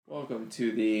Welcome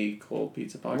to the Cold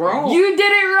Pizza Podcast. You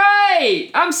did it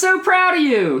right! I'm so proud of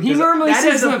you. He normally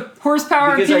says the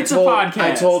Horsepower Pizza Podcast.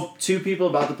 I told two people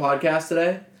about the podcast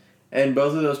today, and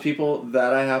both of those people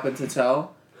that I happened to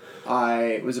tell,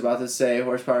 I was about to say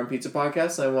Horsepower and Pizza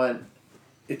Podcast, and I went,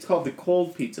 it's called the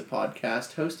Cold Pizza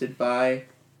Podcast, hosted by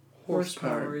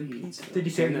Horsepower and Pizza. Did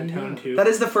you say in that tone too? That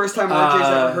is the first time RJ's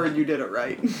ever heard you did it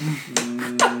right.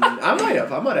 I might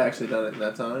have actually done it in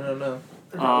that time. I don't know.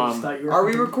 Are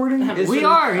we recording? We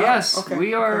are, yes. Okay.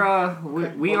 We are.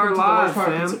 We are live,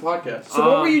 fam. Podcast. So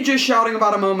what were you just shouting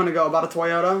about a moment ago about a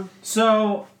Toyota?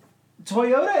 So,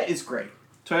 Toyota is great.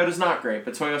 Toyota's not great,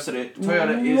 but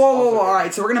Toyota is. Whoa! All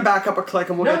right, so we're gonna back up a click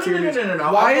and we'll get to your news.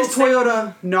 No. Why is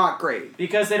Toyota not great?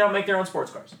 Because they don't make their own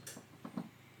sports cars.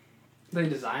 They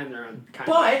design their own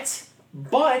kind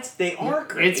But they are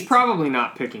great. It's probably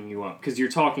not picking you up because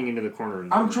you're talking into the corner of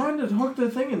the I'm room. trying to hook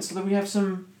the thing in so that we have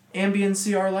some ambient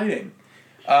CR lighting.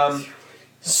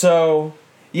 So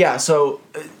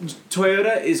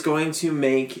Toyota is going to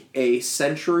make a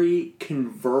Century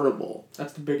convertible.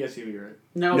 That's the big SUV, right?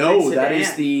 No, That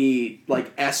is the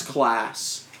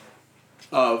S-Class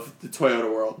of the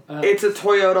Toyota world. It's a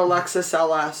Toyota Lexus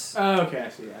LS. Oh, okay, I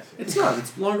see. It's not.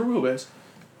 It's longer wheelbase.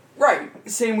 Right,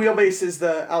 same wheelbase as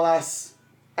the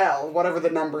LS-L, whatever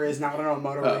the number is now. I don't know what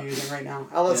motor we're using right now.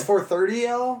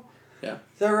 LS430L? Yeah.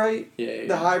 Is that right? Yeah.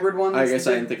 The hybrid one? I guess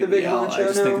I didn't think of the L. I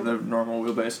just think of the normal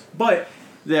wheelbase. But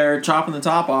they're chopping the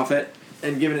top off it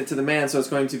and giving it to the man, so it's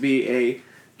going to be a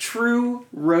true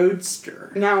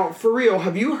roadster. Now, for real,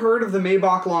 have you heard of the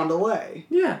Maybach Landaulet?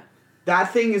 Yeah.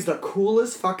 That thing is the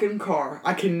coolest fucking car.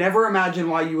 I can never imagine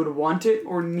why you would want it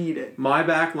or need it.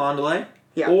 Maybach Landaulet?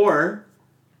 Yeah. Or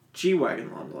G-Wagon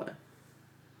Landaulet?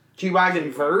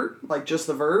 G-Wagon Vert? Like just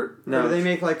the Vert? No. Or do they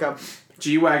make like a...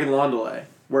 G-Wagon Landaulet,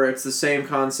 where it's the same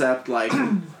concept, like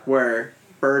where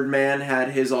Birdman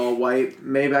had his all-white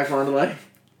Maybach Landaulet.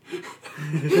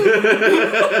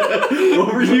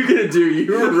 What were you gonna do?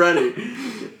 You were ready.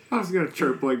 I was gonna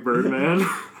chirp like Birdman.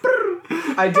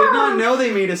 I did not know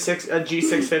they made a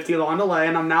G650 Landaulet,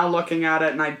 and I'm now looking at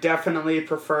it, and I definitely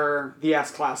prefer the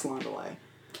S-Class Landaulet.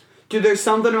 Dude, there's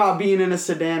something about being in a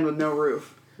sedan with no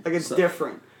roof. Like, it's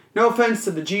different. No offense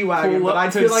to the G-Wagon, but I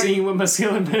feel like... see what my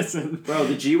ceiling missing. Bro,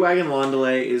 the G-Wagon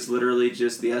Landaulet is literally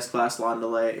just the S-Class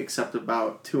Landaulet, except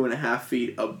about 2.5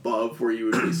 feet above where you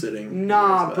would be sitting.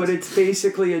 Nah, but it's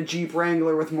basically a Jeep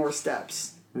Wrangler with more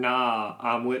steps. Nah,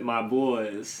 I'm with my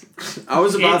boys. I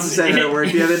was about to say that at work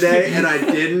the other day, and I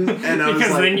didn't, and I was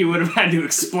because like... then you would have had to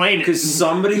explain it. Because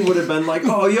somebody would have been like,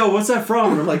 oh, yo, what's that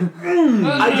from? And I'm like,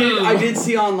 I did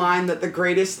see online that the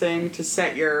greatest thing to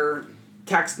set your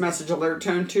text message alert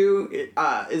tone to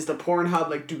is the Pornhub,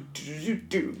 like,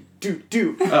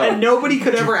 do. And nobody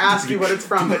could ever ask you what it's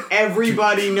from, but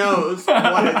everybody knows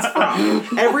what it's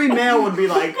from. Every male would be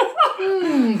like,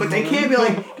 but they can't be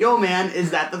like, yo, man,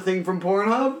 is that the thing from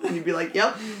Pornhub? And you'd be like,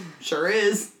 yep, sure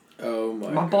is. oh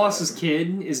my My boss's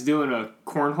kid is doing a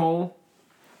cornhole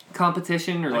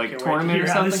competition or like tournament or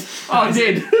something. Oh,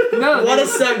 dude. No, What a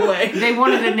segue. they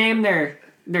wanted to name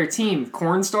their team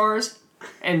Corn Stars,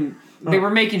 and they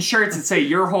were making shirts that say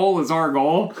 "Your hole is our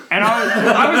goal." And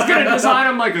I was gonna design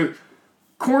them like a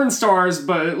Corn Stars,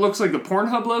 but it looks like the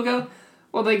Pornhub logo.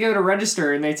 Well, they go to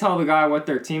register and they tell the guy what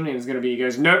their team name is gonna be. He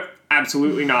goes, "Nope,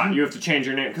 absolutely not. You have to change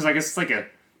your name because I guess it's like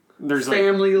there's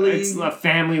family league. It's a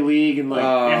family league, and like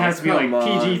it has to be like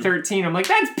PG-13. I'm like,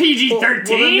 that's PG-13. Well,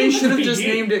 then they should have just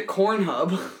named it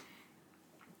Cornhub.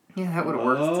 Yeah, that would have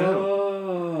worked too.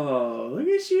 Oh, look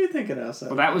at you thinking outside.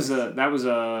 Well, that was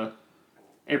a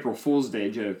April Fool's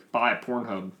Day joke by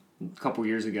Pornhub a couple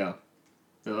years ago.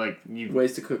 They're like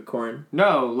ways to cook corn.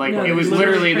 No, like No, it was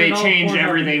literally they all changed Pornhub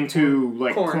everything to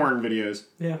like corn. corn videos.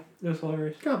 Yeah, it was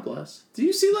hilarious. God bless. Do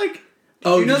you see like? Do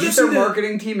you know did that see their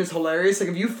marketing team is hilarious? Like,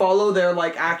 if you follow their,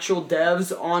 like, actual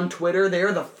devs on Twitter, they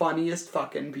are the funniest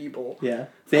fucking people. Yeah, Of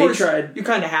they course, tried. You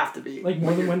kind of have to be. Like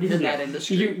more than Wendy's. in that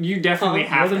industry. You definitely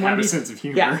have to than have a Wendy's? sense of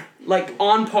humor. Yeah, like,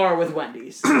 on par with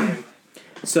Wendy's.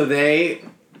 So they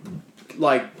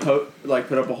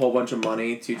put up a whole bunch of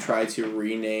money to try to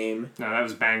rename. No, that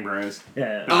was Bang Bros.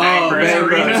 Yeah. Bang Bros Bang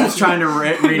Bros Arena. was trying to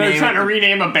rename. They're trying to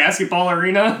rename a basketball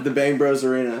arena. the Bang Bros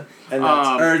Arena, and we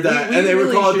and they were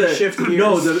really called should the shift gears.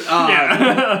 no the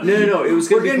Yeah. no it was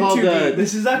going to be getting called too deep.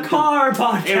 This is a car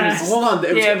podcast. hold on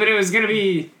it was, Yeah, but it was gonna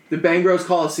be the Bang Bros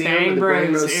Coliseum Bang or the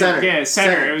Bang Bros. Bros Center. Yeah,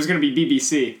 Center. It was gonna be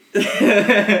BBC.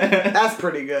 That's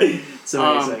pretty good. It's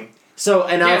amazing. So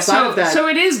and outside of that, so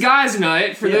it is Guys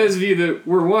Night for those of you that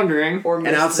were wondering. Or and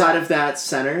missed outside that. of that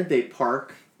center, they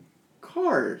park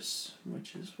cars,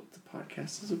 which is what the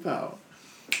podcast is about.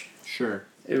 Sure.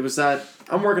 It was that.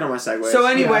 I'm working on my segue. So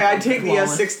anyway, Yeah, I take the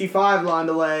flawless. S65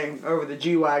 Landaulet over the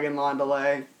G-Wagon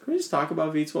Landaulet. Can we just talk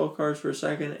about V12 cars for a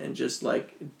second and just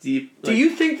like deep? Do like- you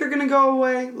think they're gonna go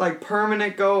away? Like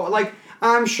permanent go? Like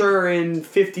I'm sure in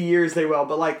 50 years they will,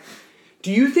 but like,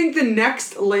 do you think the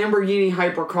next Lamborghini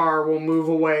hypercar will move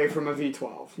away from a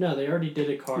V12? No, they already did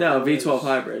a car. No, that was- V12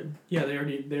 hybrid. Yeah, they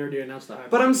already announced the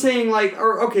hybrid. But I'm saying like,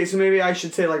 or okay, so maybe I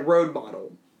should say like road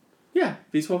model. Yeah,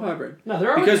 V12 hybrid. No,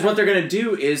 they're already. Because what they're going to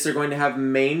do is they're going to have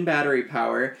main battery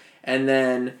power, and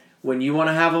then when you want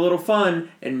to have a little fun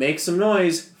and make some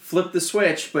noise, flip the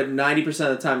switch, but 90%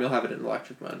 of the time you'll have it in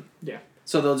electric mode. Yeah.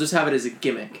 So they'll just have it as a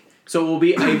gimmick. So it will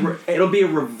be it'll be a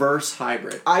reverse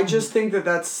hybrid. I just think that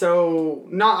that's so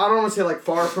not. I don't want to say like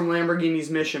far from Lamborghini's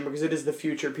mission because it is the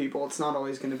future, people. It's not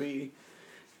always going to be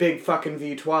big fucking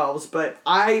V12s, but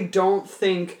I don't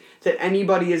think that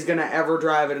anybody is going to ever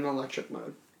drive it in electric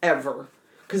mode ever,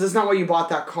 because that's not why you bought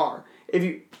that car.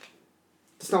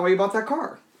 That's not why you bought that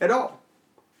car at all.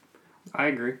 I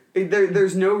agree.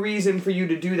 There's no reason for you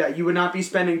to do that. You would not be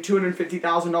spending $250,000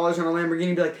 on a Lamborghini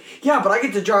and be like, yeah, but I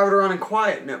get to drive it around in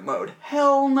quiet mode.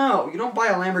 Hell no. You don't buy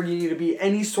a Lamborghini to be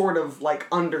any sort of, like,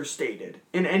 understated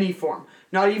in any form.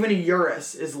 Not even a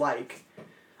Urus is, like,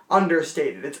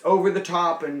 understated. It's over the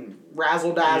top and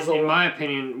razzle-dazzle. In my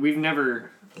opinion, we've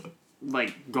never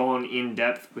like gone in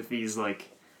depth with these like.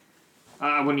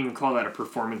 I wouldn't even call that a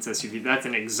performance SUV. That's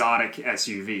an exotic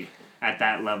SUV at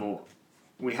that level.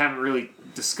 We haven't really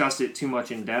discussed it too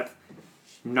much in depth.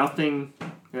 Nothing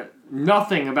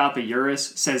about the Urus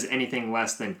says anything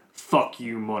less than "fuck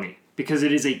you" money, because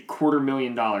it is a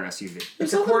 $250,000 SUV.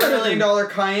 It's a $250,000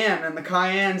 Cayenne, and the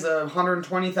Cayenne's a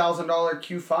 $120,000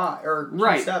 Q5 or Q7.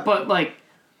 Right, but like.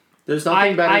 There's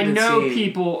nothing better I than know seeing...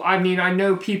 people. I mean, I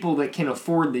know people that can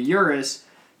afford the Urus,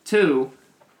 too,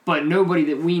 but nobody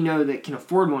that we know that can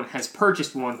afford one has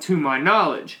purchased one, to my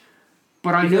knowledge.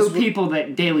 But I know people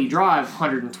that daily drive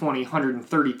 $120,000,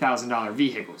 $130,000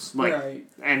 vehicles, like, right.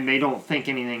 and they don't think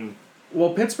anything.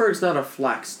 Well, Pittsburgh's not a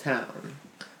flex town.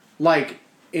 Like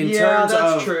in Yeah, terms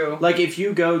that's of true. like if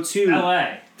you go to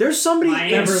LA. there's somebody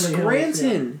Miami. in Beverly Hills,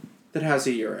 Scranton that has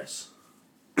a Urus.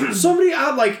 Somebody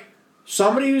out like.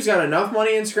 Somebody who's got enough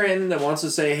money in Scranton that wants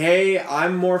to say, hey,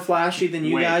 I'm more flashy than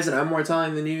you Wait. guys and I'm more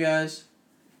Italian than you guys.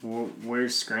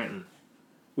 Where's Scranton?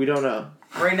 We don't know.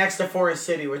 Right next to Forest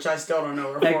City, which I still don't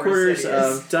know where Headquarters Forest City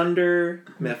is. of Dunder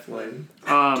Mifflin.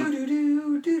 I'm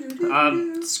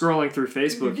scrolling through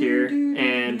Facebook here,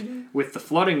 and with the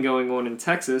flooding going on in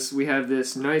Texas, we have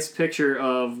this nice picture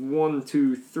of 1,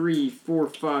 2, 3, 4,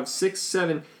 5, 6,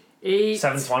 7, 8...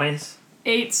 720s?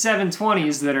 8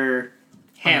 720s that are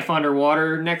half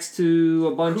underwater next to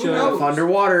a bunch Who of... knows? Half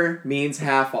underwater means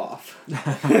half off.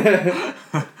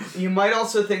 You might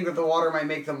also think that the water might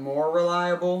make them more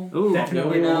reliable. Ooh,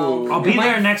 Definitely. You know, I'll it be might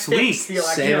there next fix week. the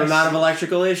electric- Same amount of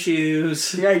electrical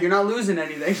issues. Yeah, you're not losing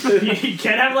anything. You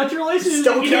can't have electric relations.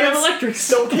 Still you can't have can't- electric.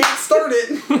 Still can't start it.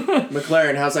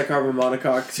 McLaren, how's that carbon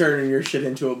monocoque turning your shit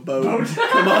into a boat?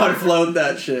 Come on, float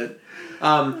that shit.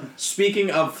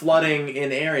 Speaking of flooding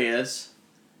in areas,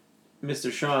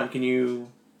 Mr. Sean, can you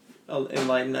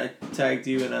enlighten? I tagged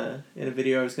you in a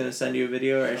video. I was going to send you a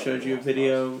video, or I showed you a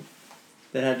video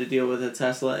that had to deal with a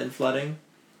Tesla and flooding.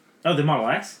 Oh, the Model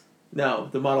X? No,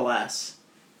 the Model S.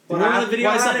 What Remember hap- the video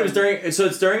I what sent? It was happened?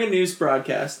 it's during a news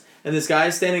broadcast, and this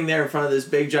guy's standing there in front of this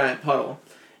big giant puddle.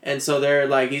 And so they're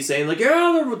like, he's saying like,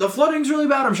 yeah, the flooding's really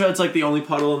bad. I'm sure it's like the only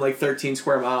puddle in like 13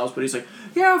 square miles, but he's like,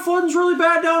 yeah, flooding's really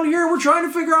bad down here. We're trying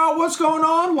to figure out what's going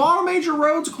on. A lot of major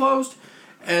roads closed.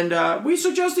 And we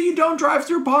suggest that you don't drive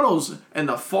through puddles. And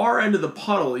the far end of the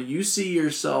puddle, you see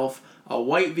yourself a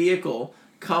white vehicle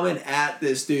coming at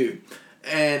this dude.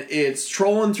 And it's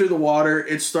trolling through the water.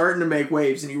 It's starting to make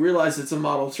waves. And you realize it's a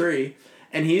Model 3.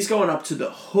 And he's going up to the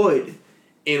hood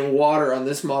in water on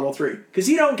this Model 3. Because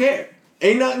he don't care.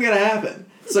 Ain't nothing going to happen.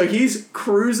 So he's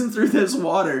cruising through this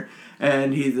water.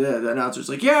 And the announcer's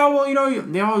like, yeah, well, you know,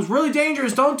 it was really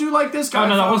dangerous. Don't do like this guy. Oh,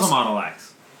 no, that folks." was a Model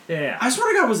X. Yeah. I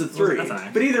swear to God it was a 3. That's all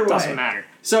right. But either way. Doesn't matter.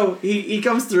 So he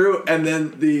comes through, and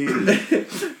then the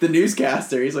the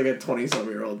newscaster, he's like a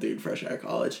 20-some-year-old dude, fresh out of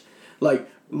college, like,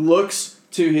 looks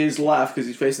to his left, because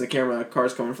he's facing the camera,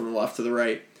 car's coming from the left to the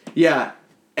right. Yeah,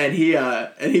 and he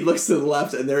looks to the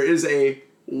left, and there is a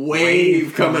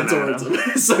wave coming towards him. So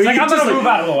It's like, he I'm just, gonna move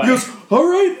out of the way. He goes, all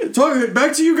right,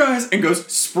 back to you guys, and goes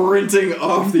sprinting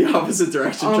off the opposite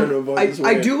direction, trying to avoid this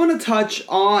wave. I do want to touch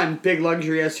on big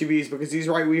luxury SUVs because he's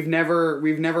right. We've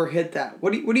never hit that.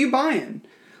 What are you buying?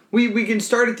 We can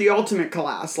start at the ultimate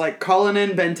class like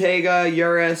Cullinan, Bentayga,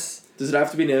 Urus. Does it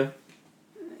have to be new?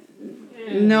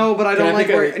 No, but I Can don't I like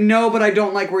pick where. No, but I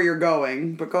don't like where you're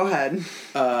going. But go ahead.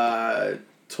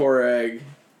 Touareg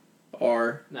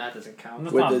R Nah, that doesn't count.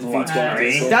 That's with not the boring. V12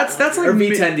 diesel. That's like Or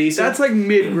V10 diesel. That's like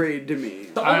mid grade to me.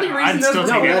 The only I'd reason still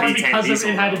those take were a one V10 because diesel,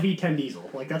 it had a though. V10 diesel.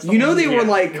 Like that's the You know only- they were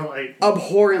like like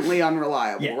abhorrently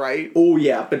unreliable, Yeah. right? Oh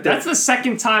yeah, but That's the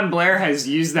second time Blair has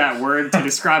used that word to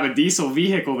describe a diesel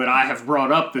vehicle that I have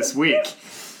brought up this week.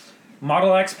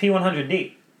 Model X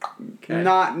P100D. okay.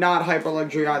 Not hyper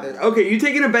luxury either. Okay, you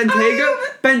taking a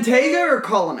Bentayga or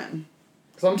Cullinan?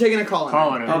 Because I'm taking a Cullinan.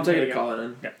 Calling I'm it. taking a Yeah.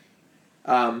 Cullinan.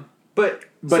 Yeah. But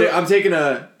But I'm taking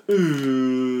a.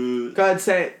 go ahead,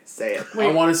 say it. Say it. I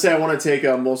want to take a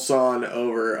Mulsanne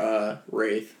over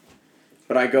Wraith,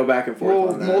 but I go back and forth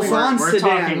Well, on that. Mulsanne We're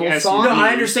sedan. talking Mulsanne. SUV. No, I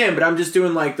understand, but I'm just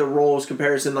doing like the Rolls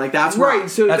comparison. Like that's where Right,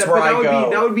 so that's that, where but that I would go.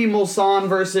 be that would be Mulsanne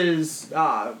versus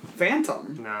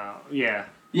Phantom. No, yeah.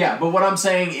 Yeah, but what I'm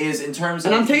saying is in terms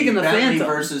of And I'm taking the Bentley Phantom.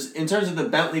 versus the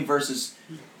Bentley versus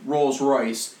Rolls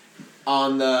Royce.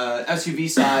 On the SUV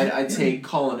side, I take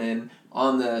Cullinan.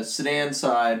 On the sedan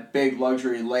side, big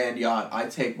luxury land yacht, I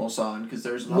take Mulsanne because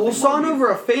there's nothing Mulsanne more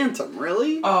over a Phantom,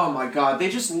 really? Oh my god, they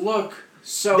just look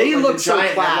so. They like look the so giant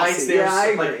headlights, classy. they're Yeah,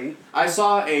 I like- agree. I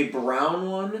saw a brown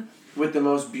one with the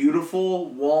most beautiful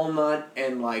walnut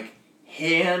and like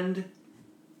hand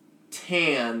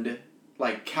tanned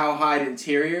like cowhide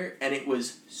interior, and it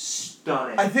was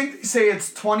stunning. I think they say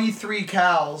it's 23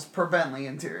 cows per Bentley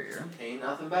interior. Ain't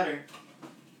nothing better.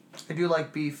 I do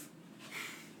like beef.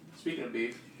 Speaking of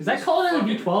beef, is that called a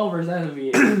fucking- V12 or is that a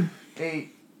V8?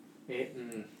 8.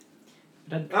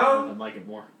 I'd like it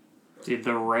more. Dude,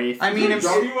 the Wraith. I mean, if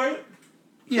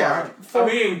yeah,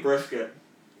 eating brisket.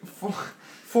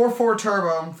 4.4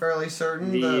 turbo. I'm fairly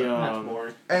certain. The, The That's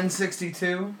boring.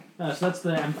 N62. So that's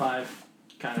the M5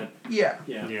 kind of. Yeah,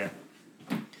 Yeah. yeah.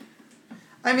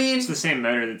 I mean, It's the same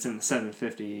motor that's in the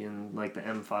 750 and like the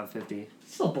M550.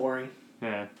 Still boring.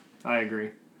 Yeah, I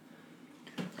agree.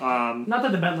 Not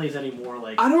that the Bentleys anymore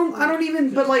like. I don't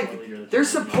even. But like, 4 liter, they're 3 liter.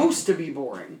 supposed to be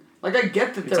boring. Like I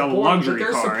get that It's they're a boring, luxury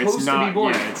but they're car. supposed It's to not. be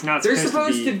boring. Yeah, it's not They're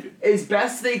supposed supposed to, as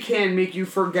best they can, make you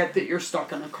forget that you're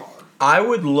stuck in a car. I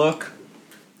would look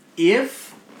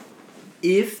if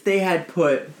they had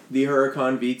put the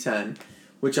Huracan V10,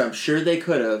 which I'm sure they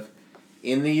could have,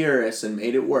 in the Urus and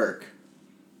made it work.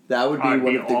 That would be I'd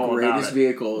one be of the all about greatest it.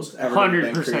 vehicles ever to have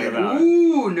been 100% created. about it.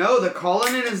 Ooh, no, the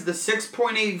Cullinan is the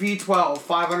 6.8 V12,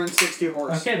 560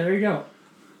 horse. Okay, there you go.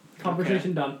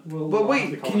 Conversation done. We'll But we'll have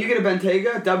to wait, call can you it. get a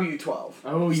Bentayga W12?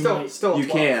 Oh, you still, might. still a You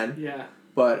 12. can, Yeah.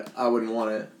 but I wouldn't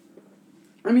want it.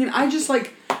 I mean,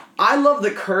 I love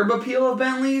the curb appeal of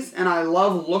Bentleys, and I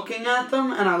love looking at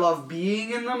them, and I love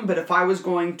being in them. But if I was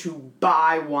going to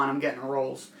buy one, I'm getting a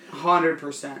Rolls,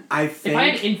 100%. I If I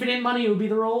had think infinite money, it would be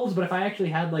the Rolls. But if I actually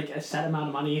had like a set amount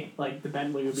of money, like the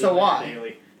Bentley would be So like why?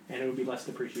 daily, and it would be less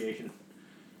depreciation.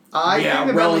 I Yeah, think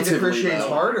the Bentley relatively depreciates low.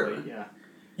 harder. Yeah.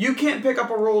 You can't pick up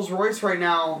a Rolls Royce right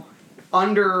now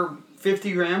under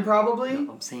 50 grand, probably.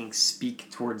 No, I'm saying speak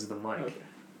towards the mic. Okay.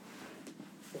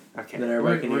 Okay. then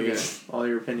everybody can we're hear you. good. All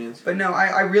your opinions. But no,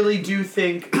 I really do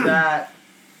think that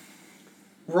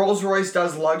Rolls Royce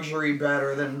does luxury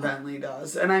better than Bentley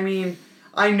does. And I mean,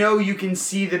 I know you can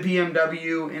see the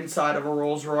BMW inside of a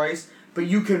Rolls Royce, but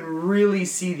you can really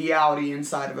see the Audi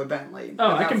inside of a Bentley.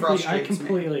 Oh, and I that frustrates me.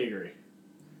 completely agree.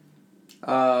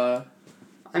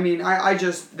 I mean, I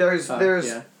just there's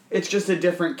yeah. it's just a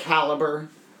different caliber.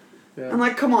 Yeah. I'm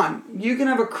like, come on, you can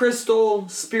have a crystal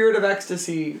Spirit of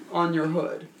Ecstasy on your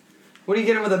hood. What are you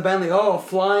getting with a Bentley? Oh, a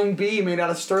Flying Bee made out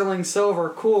of sterling silver.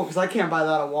 Cool, because I can't buy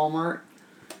that at Walmart.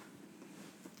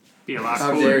 Be a lot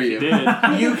How cooler dare if you. you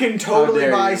did. You can totally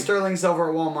dare buy you. sterling silver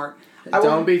at Walmart.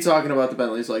 Don't be talking about the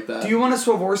Bentleys like that. Do you want a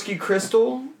Swarovski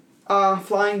crystal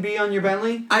Flying Bee on your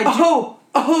Bentley? I do-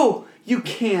 Oh, you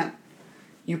can't.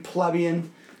 You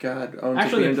plebeian. God, own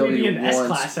Actually, the BMW Premium once.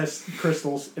 S-Class has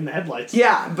crystals in the headlights.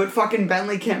 Yeah, but fucking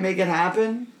Bentley can't make it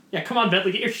happen. Yeah, come on,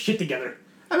 Bentley, get your shit together.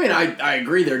 I mean, I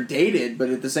agree they're dated, but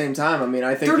at the same time, I mean,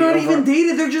 I think They're the not overall- even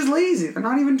dated, they're just lazy. They're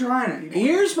not even trying anymore.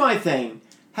 Here's my thing.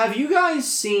 Have you guys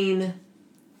seen...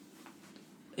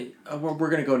 We're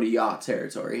going to go into yacht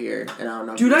territory here, and I don't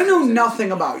know... if Dude, you I guys know have seen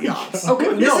nothing about yachts.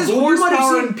 Okay, This no, is well, you might have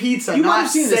horsepower seen- and pizza, you might not have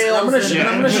seen this. sales I'm gonna and-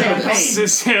 I'm gonna champagne.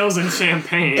 Sales and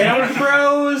champagne.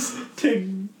 Bros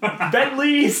to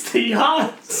Bentleys to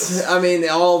yachts. I mean,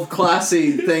 all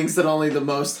classy things that only the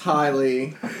most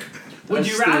highly... Would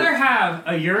you astute- rather have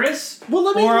a Urus Well,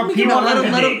 let me, or let a me get on. let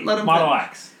him- P100D let him Model finish.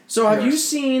 X So have you Urus.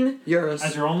 seen... Urus.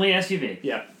 as your only SUV?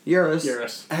 Yeah, Urus.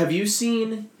 Urus. Have you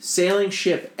seen Sailing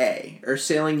Ship A or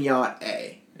Sailing Yacht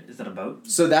A? Is that a boat?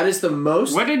 So that is the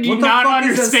most. What did you What the not fuck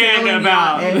is a understand sailing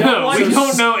about? yacht? No, we So-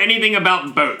 don't know anything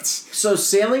about boats. So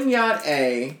Sailing Yacht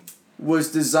A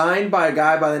was designed by a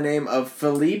guy by the name of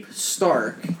Philippe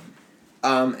Stark,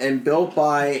 and built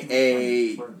by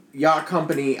a yacht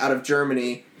company out of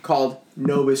Germany called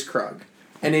Nobis Krug.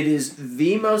 And it is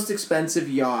the most expensive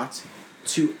yacht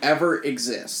to ever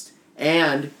exist.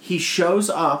 And he shows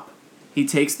up, he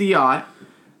takes the yacht,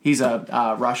 he's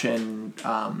a Russian...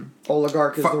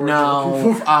 Oligarch is the word you're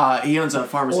looking for. he owns a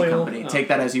pharmacy Oil. company. Oh. Take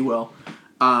that as you will.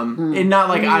 And not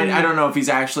like, I don't know if he's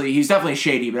actually... He's definitely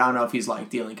shady, but I don't know if he's like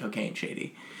dealing cocaine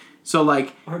shady. So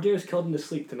like... RJ was killed in his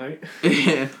sleep tonight.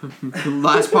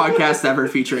 last podcast ever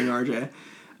featuring RJ.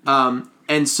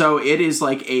 And so it is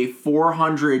like a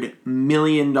 $400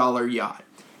 million yacht.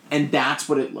 And that's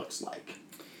what it looks like.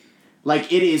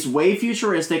 Like, it is way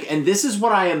futuristic, and this is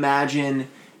what I imagine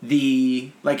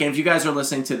the... Like, and if you guys are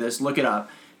listening to this, look it up.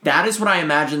 That is what I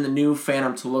imagine the new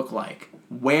Phantom to look like.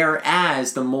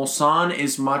 Whereas the Mulsanne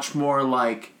is much more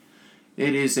like...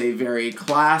 It is a very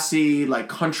classy, like,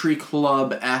 country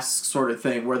club-esque sort of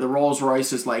thing, where the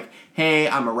Rolls-Royce is like, hey,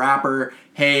 I'm a rapper,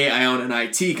 hey, I own an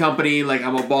IT company, like,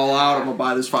 I'm gonna ball out, I'm gonna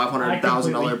buy this completely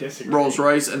 $500,000 disagree.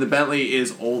 Rolls-Royce, and the Bentley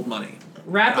is old money.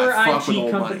 Rapper, I fuck with IT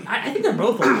old company. money. I think they're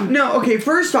both old. No, okay,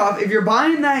 first off, if you're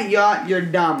buying that yacht, you're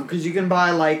dumb, because you can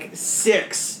buy, like,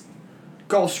 6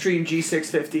 Gulfstream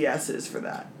G650S's for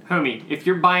that. Homie, if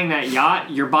you're buying that yacht,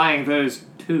 you're buying those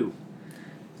too.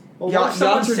 Well, Yacht- what if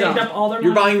someone yachts are saved dumb. up all their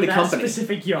You're money buying for the that company.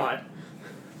 specific yacht?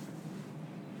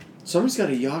 Somebody's got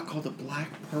a yacht called the Black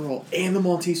Pearl and the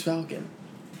Maltese Falcon.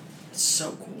 It's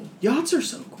so cool. Yachts are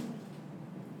so cool.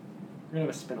 We're gonna have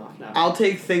a spin-off now. I'll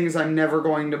take things I'm never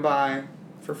going to buy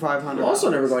for $500. I'm also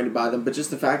never going to buy them, but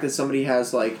just the fact that somebody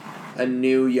has like a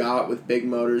new yacht with big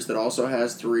motors that also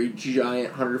has 3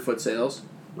 giant 100-foot sails.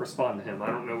 Respond to him. I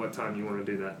don't know what time you want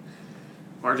to do that.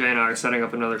 RJ and I are setting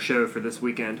up another show for this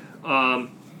weekend.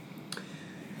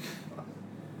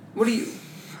 What do you...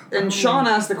 And Sean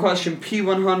asked the question,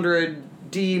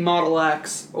 P100D Model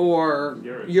X or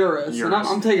Urus. And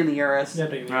I'm taking the Urus. Yeah,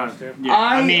 big news too. Yeah,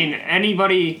 I mean,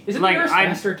 anybody... Is it like, yours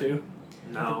faster too?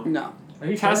 No. No. Are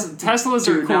you sure? Teslas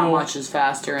Dude, are cool. not much is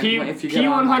faster. And if you get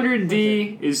on, like,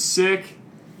 P100D is sick,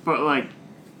 but like...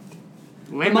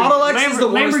 Model X is the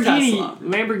worst Tesla.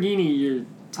 Lamborghini, you're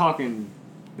talking...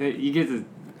 You get the...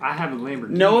 I have a Lamborghini.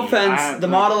 No I offense, have, the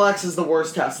Model X is the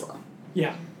worst Tesla.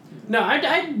 Yeah. No,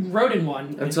 I rode in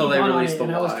one Until and they he got on released it, the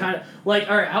and I was Y. kind of like,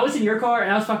 all right, I was in your car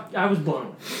and I was blown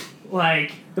away.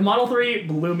 Like the Model 3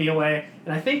 blew me away,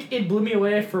 and I think it blew me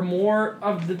away for more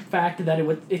of the fact that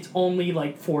it's only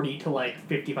like $40,000 to like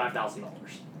 $55,000.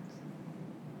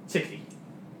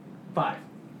 65,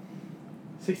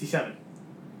 67.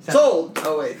 Sold!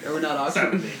 Oh, wait. Are we not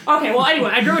auctioning? Okay, well, anyway,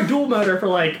 I drove a dual motor for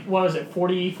like, what was it,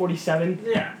 40, 47?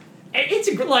 Yeah. And it's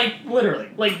a like, literally,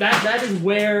 like that is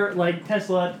where, like,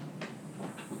 Tesla,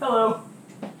 hello,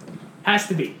 has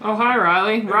to be. Oh, hi,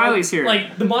 Riley. Riley's here.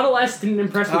 Like, the Model S didn't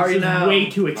impress me How are because you it's now? way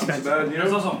too expensive.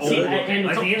 It's also old. See, and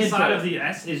like it's- the it's inside a- of the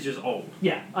S is just old.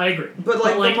 Yeah, I agree. But,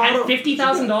 like, the Model- at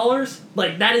 $50,000,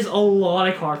 like, that is a lot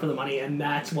of car for the money, and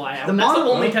that's why The that's Model-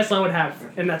 the only Tesla I would have,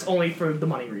 and that's only for the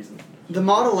money reason. The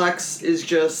Model X is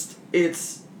just...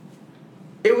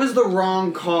 It was the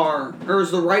wrong car. Or it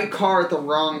was the right car at the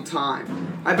wrong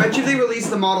time. I bet you if they released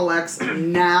the Model X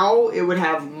now, it would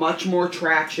have much more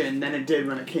traction than it did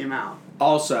when it came out.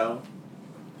 Also,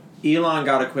 Elon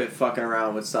gotta quit fucking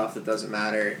around with stuff that doesn't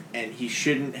matter, and he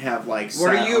shouldn't have like. What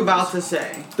sat are you on about this- to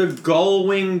say? The gull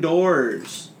wing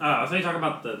doors. I thought you were talking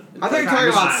about the. I thought you were talking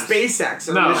about Times. SpaceX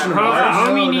or no, Mission homie Mars.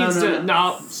 homie No, needs no, to... no.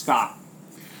 No, stop.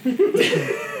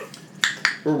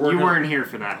 We're working. You weren't here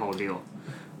for that whole deal.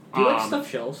 Do you like stuffed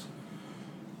shells?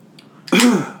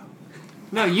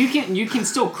 No, you can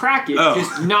still crack it, Oh.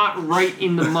 just not right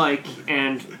in the mic,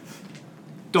 and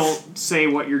don't say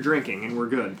what you're drinking, and we're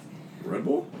good. Red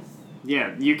Bull?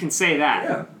 Yeah, you can say that.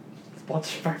 Yeah.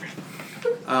 Sponsored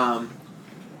by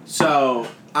So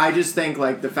I just think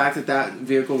like the fact that that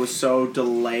vehicle was so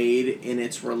delayed in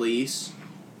its release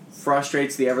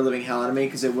frustrates the ever living hell out of me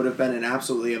because it would have been an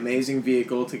absolutely amazing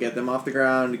vehicle to get them off the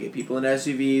ground, to get people into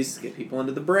SUVs, to get people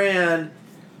into the brand.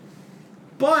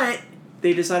 But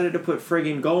they decided to put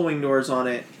friggin' gull wing doors on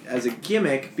it as a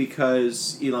gimmick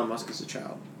because Elon Musk is a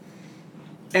child.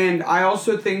 And I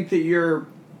also think that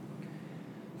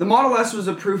the Model S was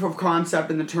a proof of concept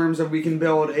in the terms of we can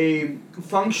build a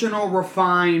functional,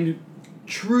 refined,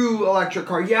 true electric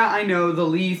car. Yeah, I know, the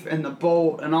Leaf and the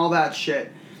Bolt and all that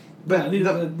shit. But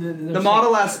the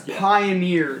Model S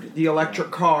pioneered the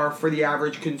electric car for the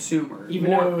average consumer.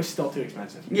 Even though it was still too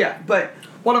expensive. Yeah, but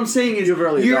what I'm saying is You have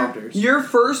early adopters. your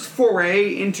first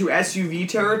foray into SUV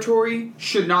territory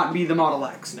should not be the Model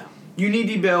X. No. You need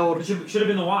to build... It should have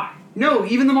been the Y. No,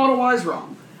 even the Model Y is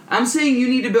wrong. I'm saying you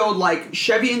need to build like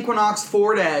Chevy Equinox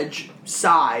Ford Edge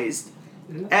sized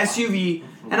SUV.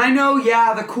 And I know,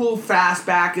 yeah, the cool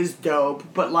fastback is dope,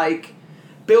 but like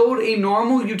build a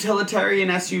normal utilitarian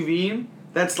SUV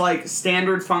that's like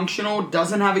standard functional,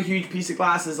 doesn't have a huge piece of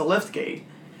glass as a liftgate,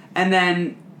 and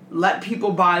then let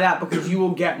people buy that because you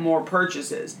will get more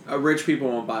purchases. Rich people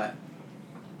won't buy it.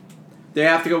 They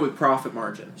have to go with profit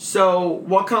margin. So,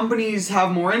 what companies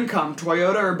have more income,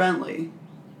 Toyota or Bentley?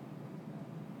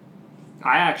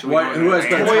 I actually What- who has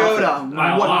better Toyota.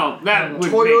 Wow. What- Well, that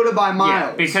would Toyota make- by miles.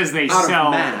 Yeah, because they Out of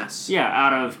sell mass. Yeah,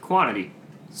 out of quantity.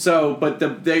 So, but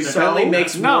Bentley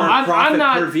makes No, more I'm profit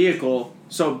not- per vehicle.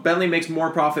 So Bentley makes more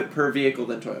profit per vehicle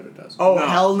than Toyota does. Oh, No.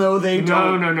 hell no, they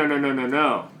No, don't.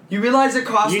 no. You realize it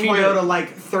costs You need Toyota to-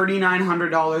 like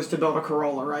 $3,900 to build a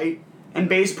Corolla, right? And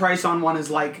base price on one is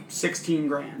like 16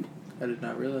 grand. I did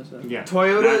not realize that. Yeah.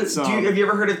 Toyota, That's, have you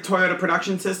ever heard of Toyota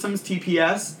Production Systems,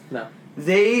 TPS? No.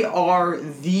 They are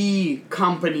the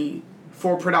company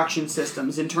for production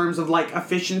systems in terms of like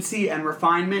efficiency and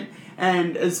refinement.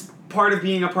 And as part of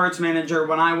being a parts manager,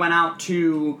 when I went out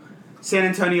to San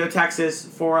Antonio, Texas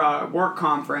for a work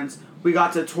conference, we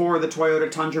got to tour the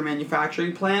Toyota Tundra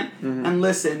manufacturing plant. And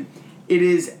listen, it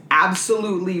is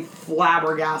absolutely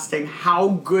flabbergasting how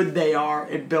good they are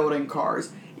at building cars.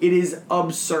 It is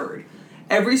absurd.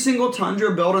 Every single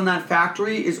Tundra built in that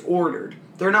factory is ordered.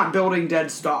 They're not building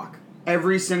dead stock.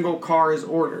 Every single car is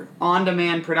ordered.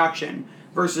 On-demand production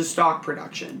versus stock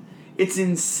production. It's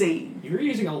insane. You're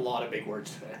using a lot of big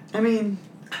words today. I mean,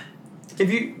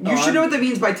 if you should know what that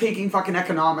means by taking fucking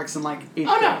economics and like. Oh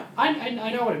no, I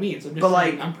know what it means. I'm just But,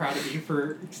 saying, like, I'm proud of you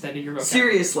for extending your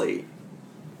vocabulary. Seriously,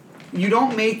 you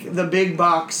don't make the big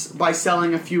bucks by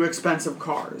selling a few expensive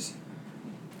cars.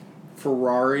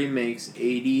 Ferrari makes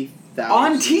 80,000.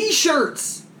 On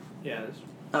T-shirts. Yeah.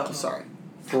 That's, Oh, sorry.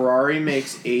 Ferrari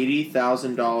makes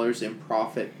 $80,000 in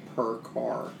profit per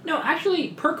car. no, actually,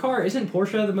 per car, isn't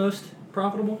Porsche the most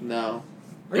profitable? No.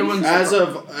 Are you Everyone's- sure? As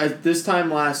of this time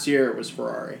last year, it was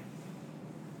Ferrari.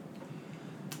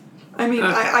 I mean,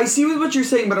 I see what you're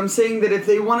saying, but I'm saying that if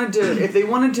they wanted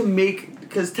to make,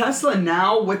 because Tesla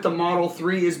now with the Model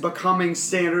 3 is becoming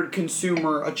standard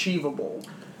consumer achievable.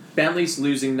 Bentley's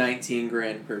losing 19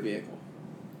 grand per vehicle.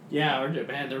 Yeah,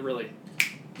 man, they're really.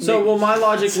 So, well, my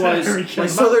logic was... Like,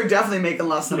 So they're definitely making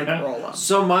less than Yeah. a Corolla.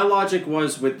 So my logic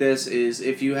was with this is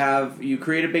if you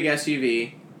create a big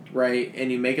SUV, right,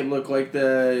 and you make it look like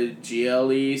the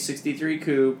GLE 63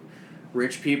 Coupe,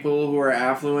 rich people who are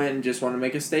affluent and just want to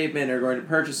make a statement are going to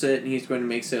purchase it, and he's going to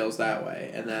make sales that way.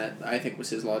 And that, I think, was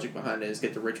his logic behind it, is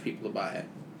get the rich people to buy it.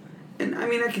 And I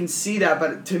mean, I can see that,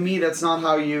 but to me, that's not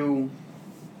how you.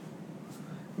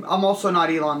 I'm also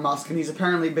not Elon Musk, and he's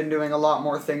apparently been doing a lot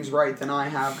more things right than I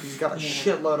have because he's got a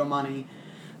shitload of money.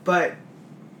 But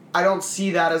I don't see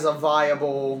that as a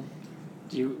viable.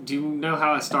 Do you know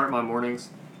how I start my mornings?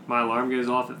 My alarm goes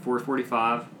off at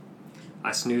 4:45.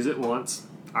 I snooze it once.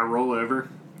 I roll over.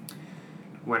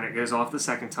 When it goes off the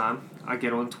second time, I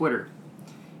get on Twitter.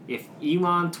 If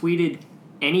Elon tweeted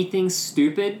anything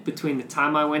stupid between the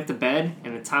time I went to bed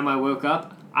and the time I woke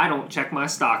up, I don't check my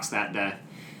stocks that day.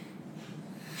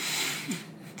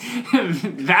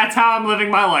 That's how I'm living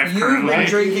my life You've currently. been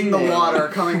drinking the water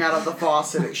coming out of the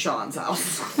faucet at Sean's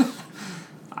house.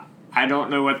 I don't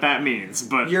know what that means,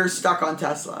 but You're stuck on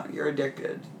Tesla. You're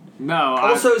addicted. no.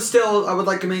 Also, still, I would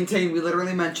like to maintain we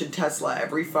literally mention Tesla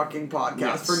every fucking podcast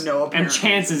Yes. for no apparent And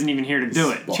Chance isn't even here to do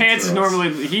it. Sponsor Chance is us.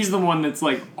 normally, he's the one that's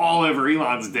like all over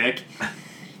Elon's dick.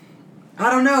 I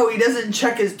don't know. He doesn't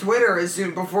check his Twitter as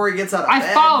soon before he gets out of I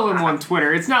bed. follow him on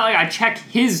Twitter. It's not like I check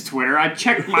his Twitter. I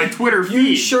check my Twitter You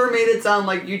feed. sure made it sound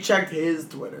like you checked his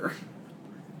Twitter.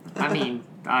 I mean,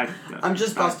 I'm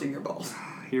just busting your balls.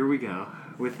 here we go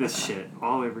with this shit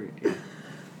all over. Yeah.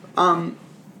 I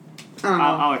don't know.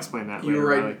 I'll explain that You later. were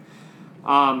right.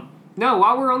 Riley. No,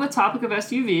 while we're on the topic of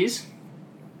SUVs,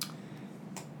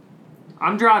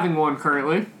 I'm driving one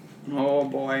currently. Oh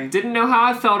boy. Didn't know how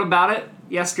I felt about it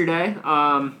yesterday.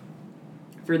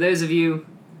 For those of you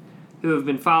who have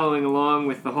been following along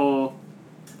with the whole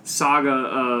saga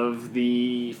of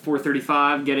the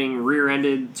 435 getting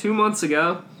rear-ended 2 months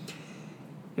ago,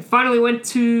 it finally went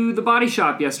to the body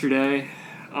shop yesterday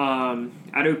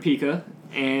at Opeka,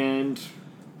 and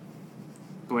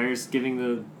Blair's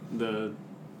giving the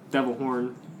devil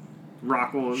horn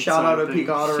rock on. Shout out something. Opeka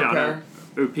Auto Shout Repair. out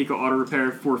Opeka Auto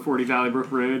Repair, 440 Valley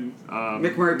Brook Road.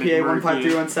 McMurray PA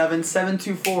 15317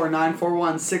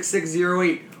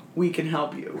 724-941-6608. We can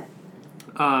help you.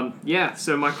 Yeah,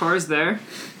 so my car's there,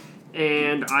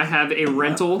 and I have a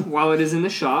rental while it is in the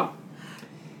shop.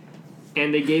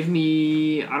 and they gave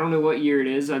me, I don't know what year it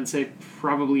is, I'd say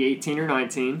probably 18 or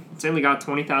 19. It's only got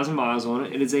 20,000 miles on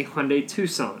it. It is a Hyundai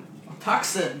Tucson.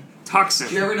 Tucson. Tucson.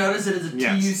 Did you ever notice it is a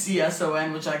Yes.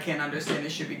 Tucson, which I can't understand?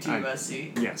 It should be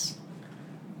Tusc. Yes.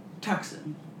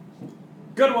 Tucson.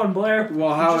 Good one, Blair.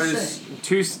 Well, how Just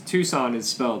is Tucson is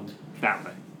spelled that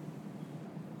way.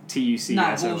 Tucson.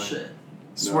 Not bullshit.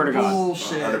 Swear to God.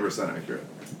 Bullshit. 100% accurate.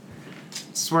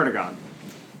 Swear to God.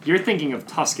 You're thinking of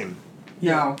Tuscan.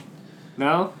 No.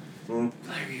 No? Blair,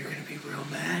 you're gonna be real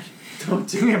mad. Don't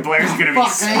do it. Blair's gonna be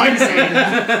Fuck,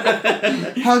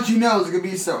 spicy. How'd you know I was gonna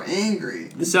be so angry?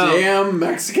 The So- damn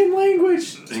Mexican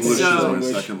language. English So-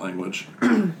 is my second language.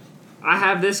 I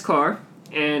have this car,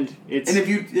 and it's... And if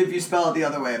you spell it the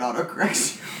other way, it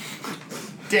autocorrects you.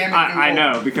 Damn it, I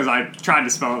Google. know, because I tried to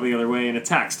spell it the other way in a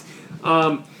text.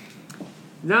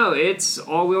 No, it's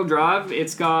all-wheel drive.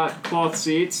 It's got cloth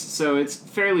seats, so it's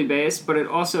fairly base, but it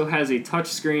also has a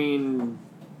touchscreen,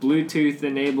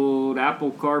 Bluetooth-enabled,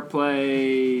 Apple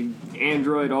CarPlay,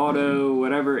 Android Auto,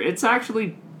 whatever. It's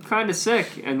actually kind of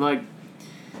sick, and, like,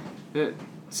 it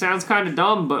sounds kind of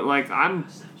dumb, but, like,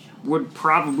 would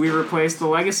probably replace the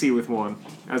Legacy with one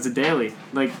as a daily.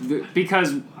 Like,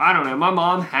 because, I don't know, my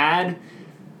mom had,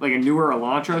 like, a newer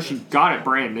Elantra. She got it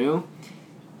brand new.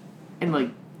 And, like,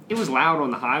 it was loud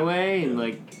on the highway, and,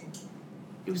 like,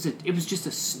 it was just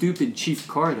a stupid cheap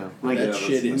car, though. Like, That Yeah,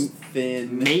 shit that's is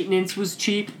thin. maintenance was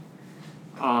cheap.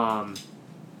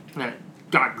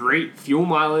 Got great fuel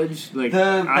mileage. Like,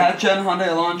 That Gen Hyundai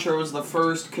Elantra was the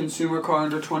first consumer car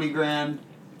under 20 grand,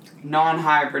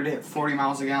 non-hybrid to hit 40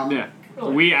 miles a gallon. yeah.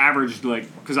 We averaged, like,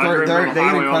 because I They're- drove on the they get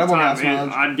highway all the incredible time, gas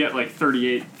and mileage. I'd get, like,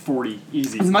 38, 40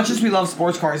 easy. As much as we love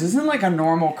sports cars, isn't like a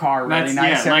normal car really That's-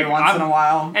 nice yeah, every like, once in a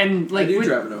while? And like do with,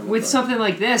 drive a normal with car. something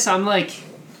like this, I'm like,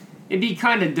 it'd be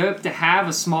kind of dope to have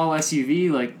a small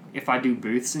SUV. Like if I do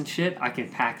booths and shit, I can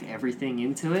pack everything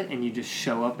into it, and you just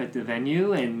show up at the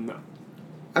venue and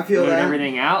I feel load that.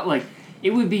 everything out. Like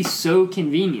it would be so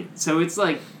convenient. So it's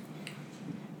like,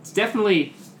 it's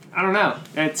definitely, I don't know.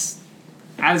 It's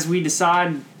as we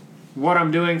decide what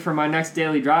I'm doing for my next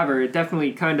daily driver, it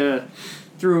definitely kind of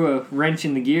threw a wrench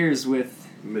in the gears with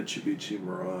Mitsubishi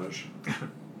Mirage.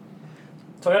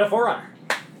 Toyota 4Runner.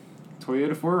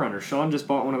 Toyota 4Runner. Sean just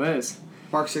bought one of those.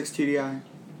 Mark 6 TDI.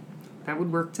 That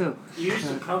would work too. You used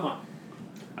to come up.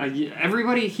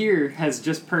 Everybody here has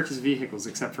just purchased vehicles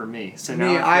except for me. So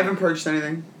now Me, I haven't purchased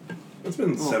anything. It's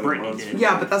been Well, 7 Brittany months. did.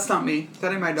 Yeah, but that's not me.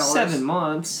 That ain't my dollars. 7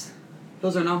 months.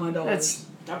 Those are not my dollars.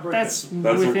 That's That's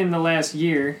within the last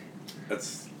year.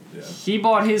 That's, yeah. He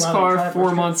bought his Well, car try 4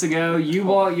 for months ago. You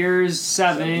bought yours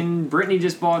 7. Brittany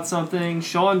just bought something.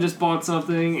 Sean just bought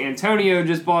something. Antonio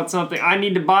just bought something. I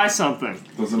need to buy something.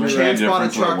 Doesn't make any Chance bought a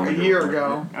difference what I truck wanna a do year with it.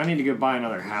 ago. I need to go buy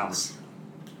another house.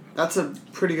 That's a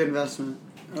pretty good investment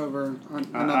over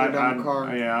another dumb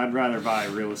car. Yeah, I'd rather buy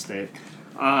real estate.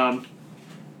 No,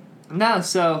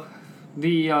 so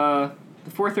the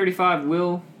 435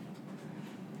 will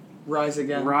Rise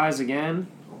again. rise again.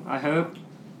 I hope.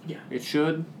 Yeah. It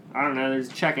should. I don't know. There's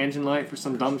a check engine light for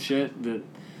some dumb shit that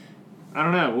I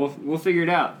don't know. We'll figure it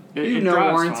out. It, You it no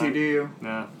drives warranty, fine. do you?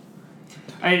 No.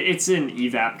 It's an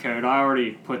evap code. I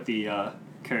already put the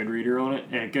code reader on it,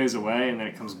 and it goes away, and then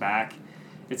it comes back.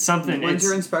 It's something. When's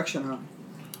your inspection up?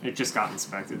 It just got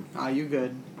inspected, Ah, you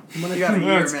good. You got a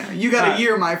year, man. You got a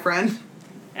year, my friend.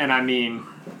 and I mean,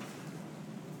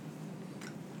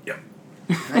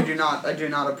 I do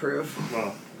not approve.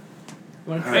 well,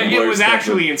 Alright, it well, was expected.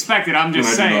 actually inspected. I'm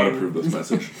just And I do not saying. approve this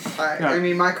message. I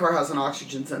mean, my car has an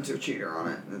oxygen sensor cheater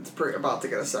on it. It's about to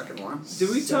get a second one. Did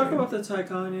we talk about the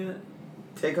Taycan yet?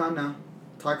 Taycan now.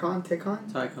 Taycan?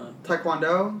 Taycan.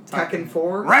 Taekwondo? Tekken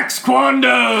 4? Rex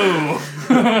Kwando.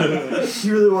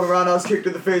 You really want a roundhouse kick to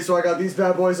the face, so I got these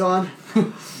bad boys on? Do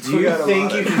you Forget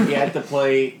think about you it. can get the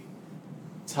plate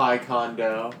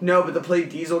Taekwondo? No, but the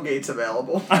plate Dieselgate's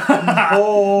available.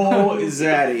 Oh,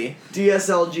 Zaddy.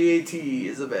 DSL GAT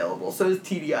is available. So is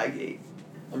TDI Gate.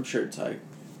 I'm sure Taekwondo.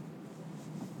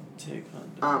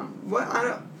 What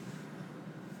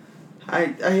I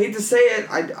hate to say it.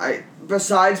 I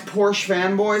besides Porsche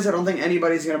fanboys, I don't think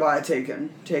anybody's gonna buy a Taycan.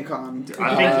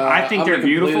 I think they're I'm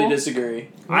beautiful. completely disagree.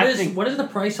 What is the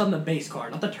price on the base car?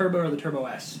 Not the Turbo or the Turbo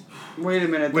S. Wait a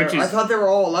minute. Which I is- thought they were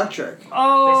all electric.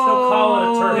 Oh, They still call it a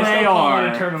turbo. They They still call it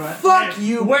are. a Turbo S. Fuck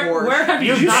you, Where Porsche. have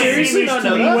you You not seriously seen don't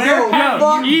these? know that? Where have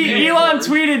fuck you? you. Elon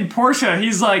tweeted Porsche.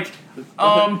 He's like,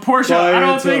 Porsche, Bye, I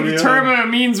don't think Antonio. turbo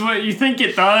means what you think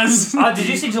it does. Did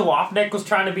you see Jalopnik was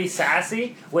trying to be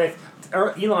sassy with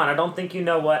Elon? I don't think you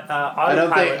know what I don't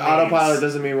autopilot think autopilot means.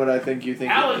 doesn't mean what I think you think.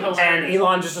 That it was means. And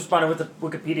Elon just responded with a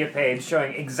Wikipedia page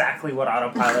showing exactly what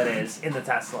autopilot is in the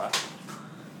Tesla.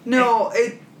 No,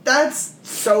 that's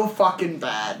so fucking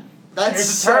bad. That's There's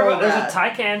a so turbo. There's bad. a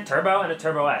Taycan Turbo and a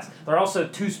Turbo S. They're also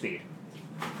 2-speed.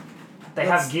 They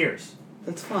That's- have gears.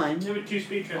 That's fine. You have a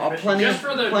 2-speed Oh, transmission. plenty just of-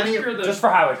 for the plenty just of- for the, Just for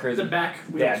highway the cruising. back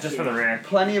wheels. Yeah, just for the rear.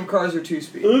 Plenty of cars are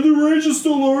 2-speed. The range is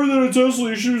still lower than a Tesla.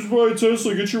 You should just buy a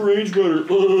Tesla. Get your range better.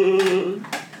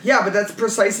 Yeah, but that's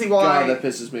precisely why. God, that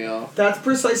pisses me off. That's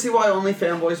precisely why only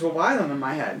fanboys will buy them in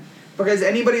my head. Because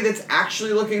anybody that's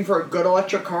actually looking for a good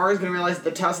electric car is going to realize that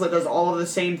the Tesla does all of the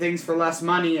same things for less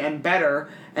money and better,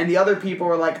 and the other people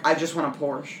are like, I just want a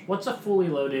Porsche. What's a fully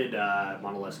loaded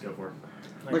Model S go for?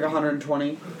 Like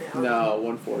 120. No,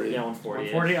 140. Yeah,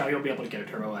 140. 140. Oh, you'll be able to get a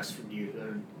Turbo S from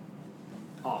you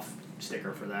off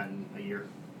sticker for that in a year.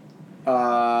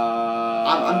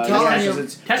 I'm telling you,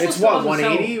 It's Tesla what, still doesn't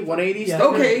 180? sell- 180 Yeah, still?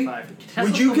 Okay. 35. Tesla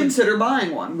would you still consider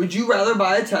buying one? Would you rather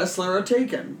buy a Tesla or a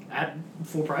Taycan? at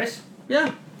full price?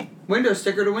 Yeah. Window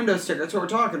sticker to window sticker. That's what we're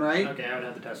talking, right? Okay, I would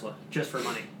have the Tesla just for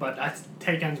money, but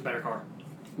Taycan's a better car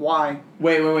Why?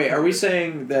 Wait. Are we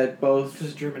saying that both... because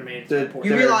it's German made. The- It's You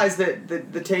They're- realize that the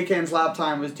Taycan's lap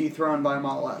time was dethroned by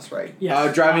Model S, right?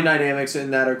 yes. driving dynamics in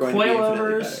that are going to be infinitely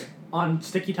coilovers better? on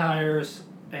sticky tires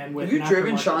and with. Have you an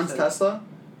driven aftermarket Sean's set. Tesla?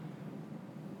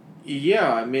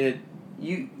 Yeah, I mean,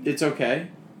 You, it's okay.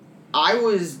 I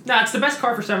was. Nah, it's the best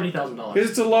car for $70,000. Because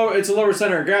it's a lower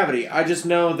center of gravity. I just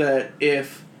know that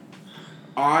if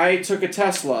I took a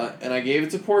Tesla and I gave it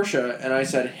to Porsche and I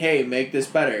said, hey, make this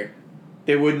better,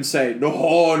 they wouldn't say,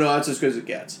 no, that's as good as it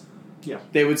gets. Yeah.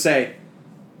 They would say,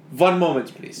 1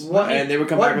 moment, please. And they would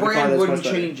come back with a car brand that's wouldn't much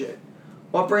better. change it?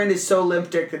 What brand is so limp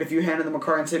dick that if you handed them a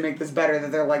car and say make this better,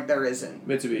 that they're like there isn't?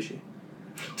 Mitsubishi.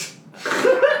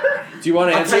 Do you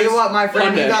want to I'll answer tell you this? what, my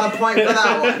friend, you Honda. got a point for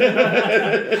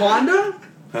that one. Honda?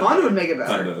 Honda would make it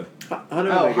better. Honda.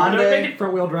 Honda Oh, would make it Honda Hyundai. make it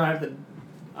front wheel drive. Then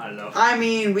I don't know. I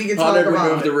mean, we can Honda talk would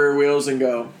about move the rear wheels and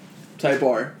go, Type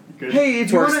R. Good. Hey, if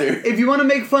you Torque want steer. to, if you want to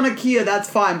make fun of Kia, that's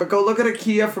fine. But go look at a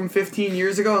Kia from 15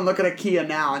 years ago and look at a Kia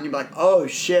now, and you'll be like, oh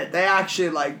shit, they actually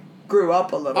like grew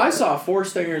up a little. I bit. saw 4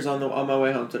 Stingers on my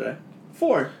way home today.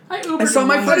 4. I Ubered I saw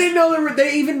my one. I didn't know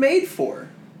they even made 4.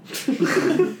 Were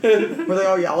they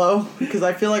all yellow? Because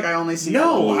I feel like I only see.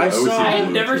 No, Blue. I always see saw. I had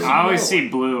blue, never too. seen I always yellow. see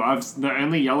blue. The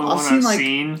only yellow I've one seen, I've like-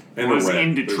 seen And a was red.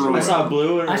 in There's a Detroit. I saw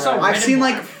blue and I saw red. red. I've seen and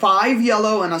like black. 5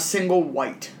 yellow and a single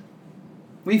white.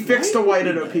 We fixed a white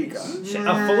at Opeka.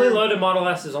 A fully loaded Model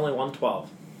S is only 112.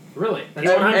 Really?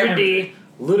 E100D,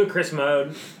 ludicrous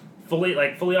mode, fully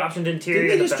optioned interior. Didn't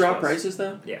they the just best drop ones. prices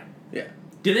though? Yeah.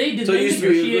 Did they? So it they used to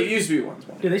be negotiate?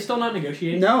 120. Do they still not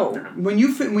negotiate? No, when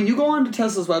you go onto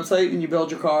Tesla's website and you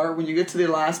build your car, when you get to the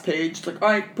last page, it's like, all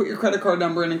right, put your credit card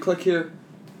number in and click here.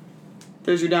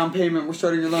 There's your down payment. We're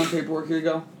starting your loan paperwork. Here you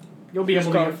go. You'll be Just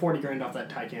able to call- get 40 grand off that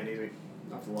Taycan easy,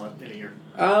 off the lot in a year.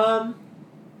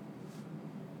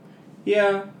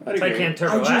 Yeah, I'd agree. Taycan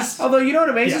Turbo I just- S. Although, you know what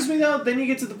amazes me though? Then you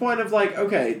get to the point of like,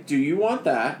 okay, do you want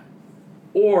that?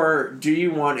 Or do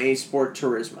you want a Sport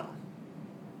Turismo?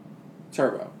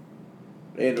 Turbo.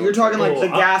 And/or You're talking turbo. like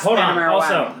the gas hold on. Panamera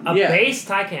Also, wagon. a Yeah. base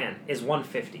Taycan is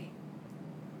 150.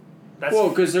 That's Well,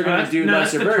 because they're going to do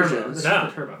that's lesser the turbo. versions. That's No.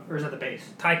 the turbo. Or is that the base?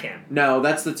 Taycan. No,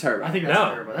 that's the turbo. I think that's No.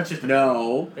 the turbo. That's just the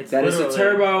No, It's that is the literally-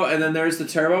 turbo, and then there's the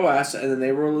Turbo S, and then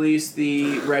they release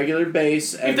the regular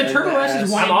base. And If the then Turbo S is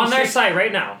S. why- I'm on their 96. site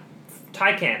right now.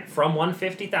 Taycan from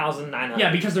 150,900.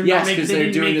 Yeah, because they're Yes, not making. because They they're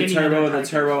didn't doing make the any Turbo other and the Taycans.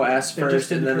 Turbo S They just first,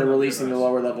 did and the then they're Turbo releasing the Turbo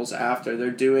S. lower levels after. They're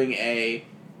doing a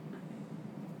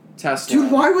Tesla.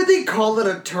 Dude, why would they call it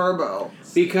a turbo?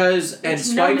 Because, and It's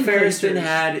Spike nomenclature.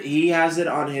 Feresten he has it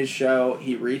on his show.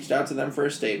 He reached out to them for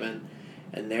a statement,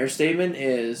 and their statement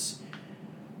is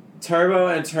Turbo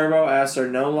and Turbo S are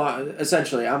no longer.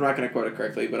 Essentially, I'm not going to quote it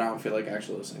correctly, but I don't feel like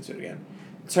actually listening to it again.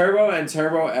 Turbo and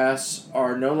Turbo S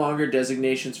are no longer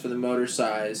designations for the motor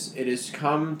size. It has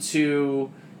come to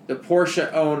the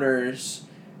Porsche owners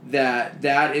that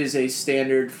is a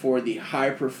standard for the high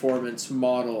performance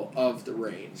model of the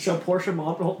range. So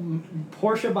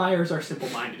Porsche buyers are simple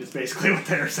minded. Is basically what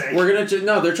they're saying. We're gonna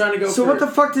no, they're trying to go. So for what the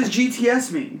fuck does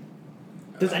GTS mean?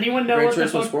 Does anyone know Gran what the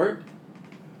Turismo fuck? Sport?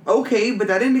 Okay, but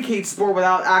that indicates sport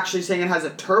without actually saying it has a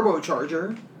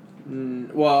turbocharger.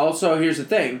 Well, also here's the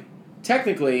thing.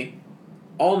 Technically,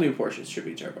 all new Porsches should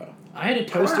be turbo. I had a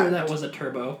toaster Correct. that was a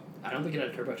turbo. I don't think it had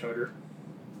a turbocharger.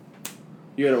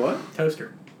 You had a what?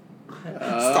 Toaster.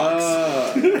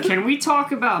 Can we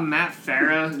talk about Matt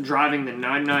Farah driving the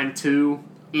 992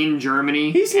 in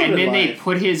Germany? He's and living then they life.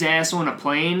 put his ass on a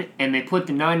plane, and they put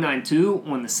the 992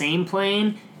 on the same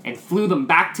plane and flew them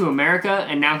back to America,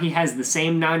 and now he has the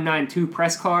same 992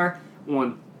 press car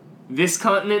on this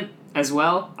continent as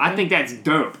well. I think that's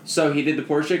dope. So he did the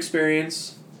Porsche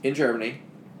experience in Germany,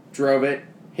 drove it,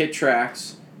 hit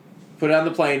tracks, put on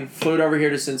the plane, flew it over here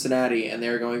to Cincinnati, and they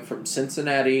were going from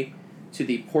Cincinnati to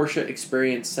the Porsche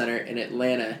Experience Center in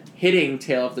Atlanta, hitting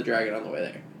Tail of the Dragon on the way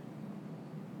there.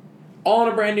 All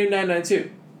in a brand new 992.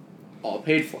 All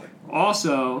paid for.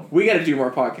 Also, We got to do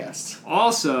more podcasts.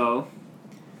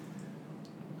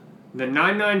 the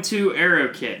 992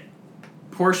 Aero Kit.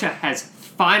 Porsche has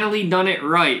finally done it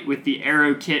right with the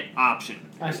Aero Kit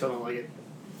option. I still don't like it.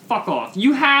 Fuck off.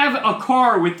 You have a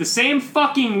car with the same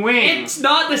fucking wing. It's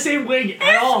not the same wing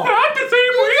at all. Not the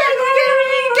same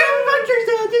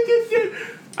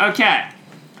wing. Okay.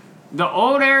 The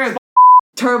old Aero...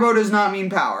 Turbo does not mean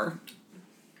power.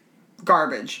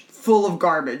 Garbage. Full of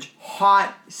garbage.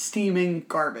 Hot, steaming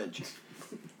garbage.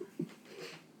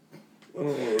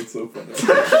 Oh, that's so funny.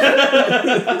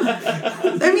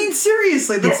 I mean,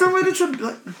 seriously, that's not what it's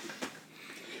a...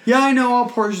 Yeah, I know all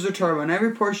Porsches are turbo, and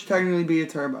every Porsche should technically be a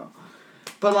turbo.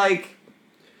 But, like,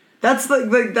 that's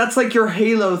like your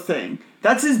Halo thing.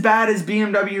 That's as bad as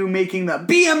BMW making the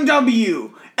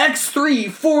BMW X3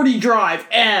 40 Drive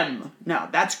M. No,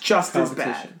 that's just as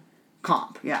bad.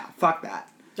 Comp, yeah, fuck that.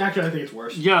 Actually, I think it's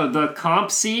worse. Yo, the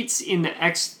comp seats in the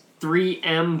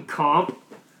X3M comp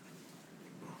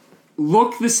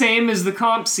look the same as the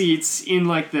comp seats in,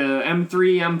 like, the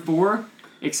M3, M4.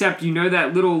 Except, you know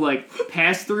that little, like,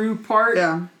 pass-through part?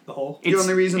 Yeah. The hole. It's, The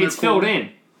only reason it's they're cool. filled in.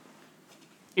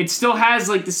 It still has,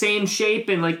 like, the same shape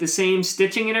and, like, the same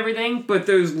stitching and everything, but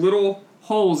those little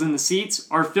holes in the seats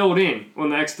are filled in on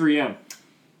the X3M.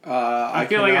 I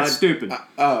feel like that's stupid.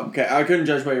 Okay. I couldn't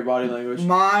judge by your body language.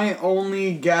 My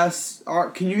only guess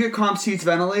are... Can you get comp seats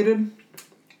ventilated?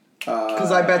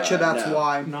 Because I bet you that's no.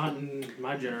 why. Not in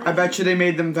my generation. I bet you they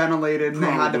made them ventilated and they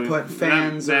had to Probably. put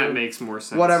fans That or makes more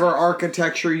sense. whatever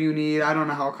architecture you need. I don't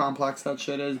know how complex that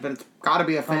shit is, but it's got to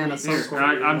be a fan of some Here, sort.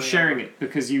 I'm sharing it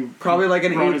because you Probably like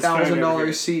an brought his phone over $8,000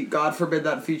 here. seat. God forbid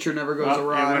that feature never goes Oh, it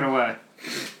went awry. away.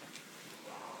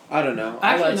 I don't know.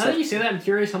 Actually, now that you say that, I'm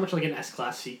curious how much like an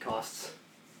S-Class seat costs.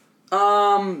 The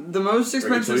most I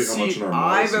can expensive tell you how much seat an Armada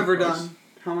I've seat ever costs. done.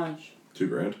 How much?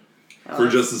 $2,000 for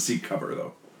just the seat cover,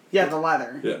 though. Yeah, the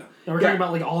leather. Yeah. And we're Yeah. talking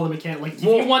about like all the mechanics. Like, if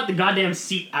Well- you want the goddamn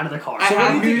seat out of the car. I So what do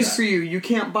have you think news of- for you. You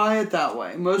can't buy it that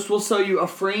way. Most will sell you a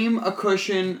frame, a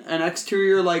cushion, an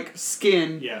exterior like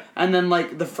skin, Yeah. and then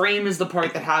like the frame is the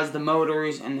part that has the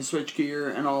motors and the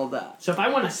switchgear and all of that. So if I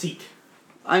want a seat,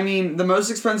 I mean, the most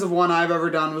expensive one I've ever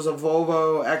done was a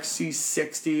Volvo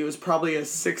XC60. It was probably a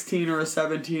 16 or a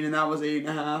 17, and that was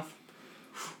 $8.5.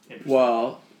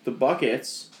 Well, the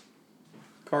buckets,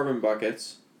 carbon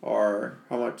buckets, are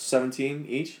how much? 17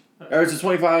 each? Or is it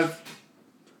 25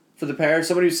 for the pair?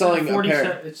 Somebody was selling a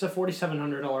pair. It's a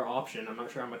 $4,700 option. I'm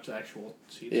not sure how much the actual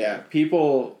seats. Yeah,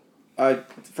 people, I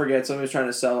forget, somebody was trying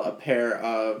to sell a pair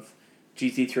of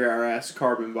GT3 RS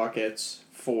carbon buckets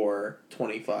for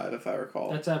 25, if I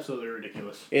recall. That's absolutely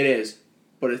ridiculous. It is,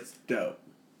 but it's dope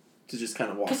to just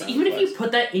kind of walk Because around even the if you place.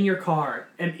 put that in your car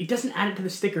and it doesn't add it to the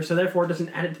sticker, so therefore it doesn't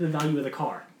add it to the value of the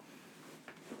car.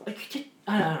 Like,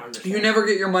 I don't understand. You never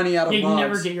get your money out of Yeah, mods. you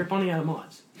never get your money out of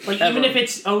mods. Like, Ever. even if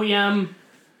it's OEM.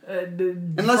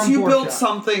 Unless from you Porsche. built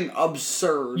something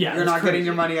absurd, Yeah, you're that's not getting crazy.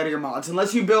 your money out of your mods.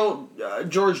 Unless you built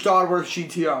George Dodworth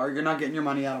GTR, you're not getting your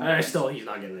money out of mods. He's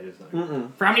not getting it.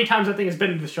 For how many times that thing has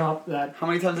been in the shop that, How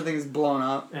many times the thing is blown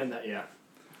up? and that, yeah.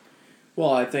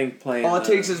 Well, I think playing. All it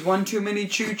takes is one too many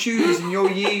choo-choos and you'll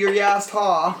yee your yast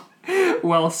haw.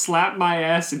 Well, slap my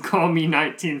ass and call me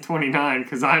 1929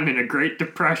 because I'm in a Great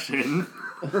Depression.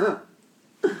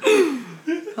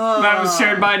 That was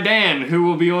shared by Dan, who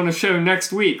will be on a show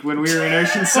next week when we are in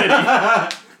Ocean City.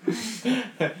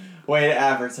 Way to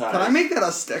advertise. Can I make that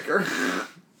a sticker?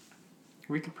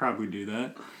 We could probably do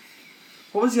that.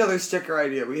 What was the other sticker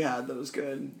idea we had that was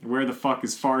good? Where the fuck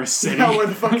is Forest City? Yeah, where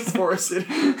the fuck is Forest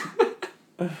City?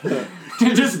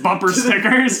 Just bumper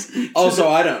stickers. Also,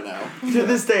 I don't know. To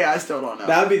this day, I still don't know.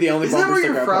 That would be the only Isn't that bumper where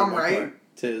sticker you're I put on from, my right? car.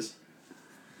 Tis.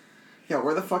 Yeah,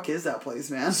 where the fuck is that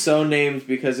place, man? So named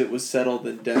because it was settled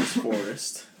in dense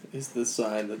forest is the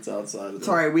sign that's outside of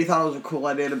Sorry, we thought it was a cool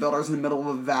idea to build ours in the middle of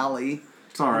a valley.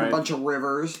 It's alright. A bunch of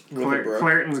rivers.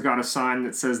 Clairton's got a sign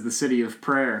that says the City of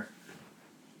Prayer.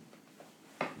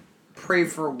 Pray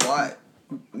for what?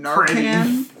 Pray that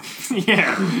Narcan?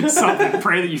 Yeah, something.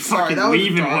 Pray that you Sorry, fucking that was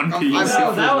leave in dark. one I'm piece.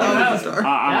 No, that was dark.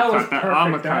 that was cut perfect.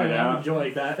 I'm gonna cut it I'm out.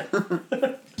 enjoying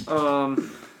that.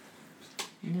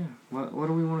 Yeah. What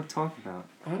do we want to talk about?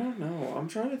 I don't know. I'm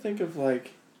trying to think of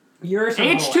like. Yours.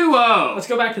 H2O. Let's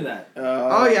go back to that.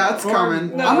 Oh yeah, it's Or-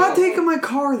 coming. no. I'm not taking my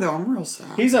car though. I'm real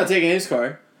sad. He's not taking his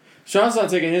car. Sean's not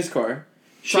taking his car.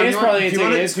 Sean, Chance you probably want- ain't do you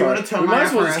taking wanna- his do you car. wanna tell We my might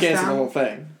as well just FRS cancel the down? whole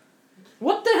thing.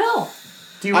 What the hell?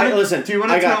 Do you want listen, Do you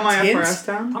want I to got tell my tints. FRS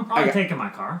down? I'm probably got- taking my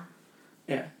car.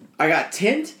 Yeah. I got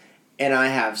tint, and I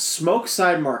have smoke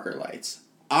side marker lights.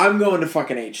 I'm going to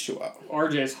fucking H2O.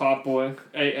 RJ's hot boy.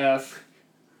 AF.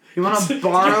 You want to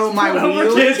borrow my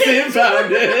wheels? Gets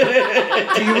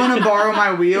impounded. Do you want to borrow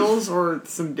my wheels or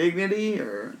some dignity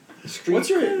or street? What's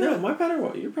your... No, my pattern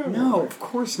what? Your pattern No, what? of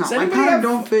course not. Does My anybody pattern have-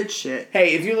 don't fit shit.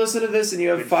 Hey, if you listen to this and you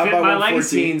have Fit my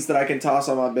 5x114s that I can toss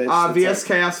on my bitch... that's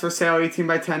VSKS for sale,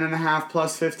 18x10.5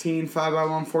 plus 15,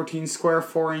 5x114 square,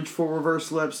 4-inch full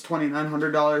reverse lips,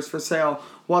 $2,900 for sale.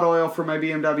 What oil for my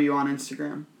BMW on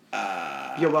Instagram?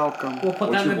 You're welcome. We'll put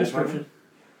What's that in the your whole description.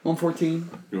 114.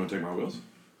 You want to take my wheels?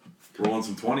 Rolling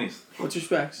some 20s. What's your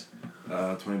specs?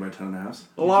 20x10.5.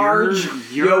 Large.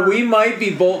 Yo, we might be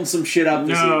bolting some shit up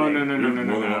this No, evening. no, no, no, no,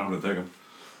 More than no, welcome no. to take them.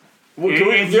 Well, can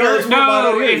we- If, yeah, let's put mine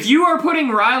on yours. if you are putting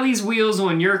Riley's wheels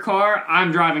on your car,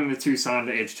 I'm driving the Tucson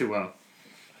to H2O.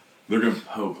 They're going to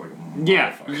poke like a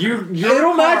Yeah, motherfucker.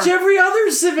 It'll match every other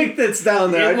Civic that's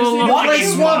down there. It I just will need to look like like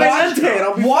Suavemente and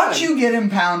I'll be Watch fine. you get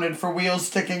impounded for wheels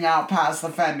sticking out past the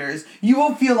fenders. You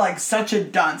will feel like such a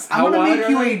dunce. I'm How gonna wide make are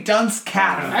you they? a dunce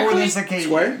cat for Actually, this occasion.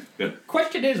 Square?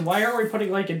 Question is, why aren't we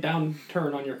putting like a down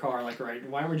turn on your car? Like, right?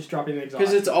 Why aren't we just dropping the exhaust?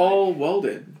 Because it's all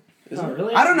welded. Isn't Oh, it?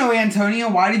 really? I don't know, Antonio.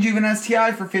 Why did you have an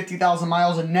STI for 50,000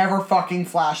 miles and never fucking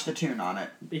flash the tune on it?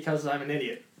 Because I'm an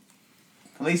idiot.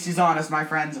 At least he's honest, my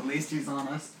friends. At least he's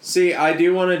honest. See, I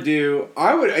do want to do...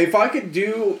 I would... If I could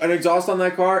do an exhaust on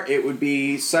that car, it would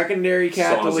be secondary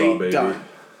cat Sawzall, delete baby. done.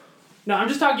 No, I'm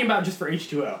just talking about just for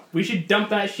H2O. We should dump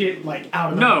that shit like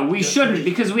out of the No, we just shouldn't for-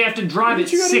 because we have to drive it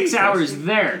What you gotta 6 do, hours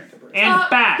there and Stop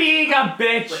back. being a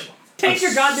bitch. Take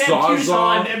your goddamn Sawzall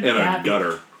Tucson and be a happy.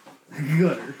 gutter.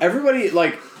 Everybody,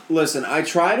 like... Listen, I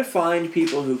try to find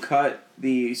people who cut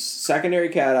the secondary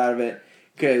cat out of it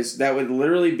because that would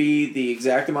literally be the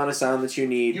exact amount of sound that you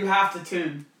need. You have to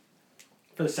tune.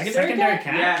 For the secondary cat?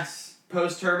 Yes.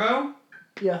 Post turbo.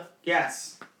 Yeah.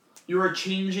 Yes. You are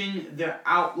changing the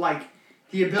out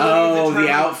the ability. Oh, of the, the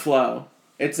turbo. outflow.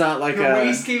 It's not like Your a...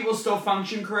 wastegate will still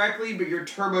function correctly, but your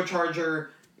turbocharger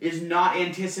is not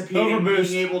anticipating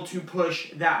Overboost. being able to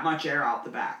push that much air out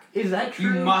the back. Is that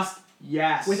true? You must.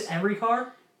 Yes. With every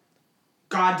car?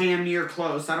 goddamn near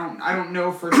close. I don't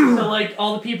know for So sure. like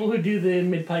all the people who do the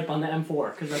mid pipe on the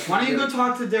M4, because that's Why don't you what go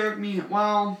talk to Derek Meehan?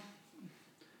 Well,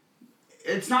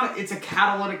 it's not. It's a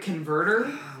catalytic converter.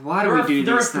 Why there do are, we do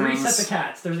there are these three things? sets of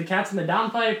cats. There's the cats in the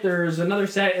downpipe, there's another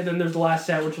set, and then there's the last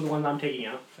set, which is the one I'm taking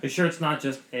out. Are you sure it's not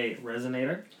just a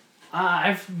resonator?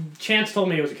 Chance told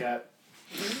me it was a cat.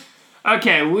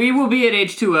 Okay, we will be at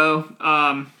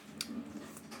H2O.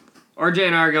 RJ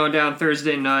and I are going down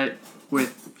Thursday night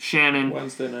with Shannon.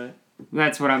 Wednesday night.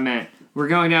 That's what I meant. We're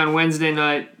going down Wednesday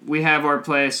night. We have our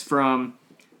place from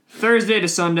Thursday to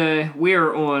Sunday. We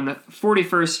are on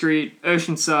 41st Street,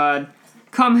 Oceanside.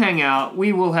 Come hang out.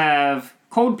 We will have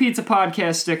Cold Pizza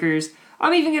Podcast stickers.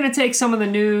 I'm even going to take some of the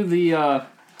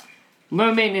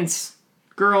low maintenance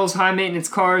girls, high maintenance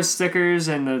cars stickers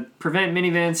and the Prevent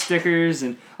Minivan stickers.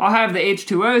 And I'll have the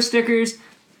H2O stickers.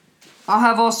 I'll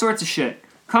have all sorts of shit.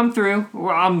 Come through.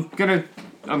 Well, I'm gonna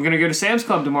go to Sam's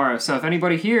Club tomorrow, so if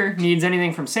anybody here needs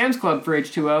anything from Sam's Club for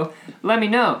H2O, let me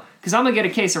know. Because I'm going to get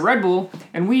a case of Red Bull,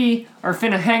 and we are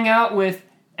finna hang out with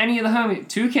any of the homies.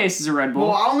 2 cases of Red Bull.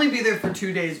 Well, I'll only be there for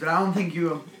 2 days, but I don't think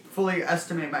you fully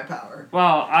estimate my power.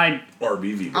 Well, I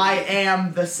RBV. I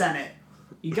am the Senate.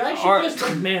 You guys should Are- just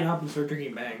like man up and start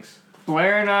drinking bangs.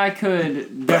 Blair and I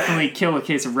could definitely kill a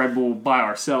case of Red Bull by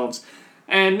ourselves.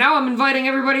 And now I'm inviting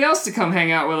everybody else to come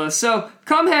hang out with us. So,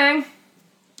 come hang.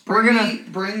 We're gonna...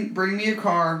 Bring me a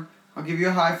car. I'll give you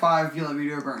a high five if you let me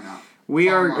do a burnout. We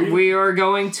are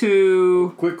going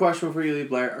to... Quick question before you leave,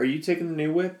 Blair. Are you taking the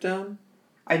new whip down?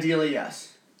 Ideally,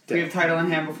 yes. If we have title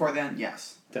in hand before then,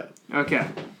 yes. Okay.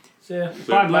 So yeah.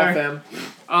 Bye, Bye, Blair.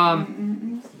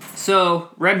 fam. So,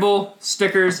 Red Bull,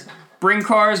 stickers, bring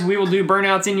cars, we will do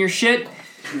burnouts in your shit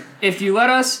if you let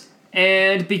us,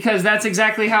 and because that's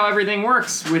exactly how everything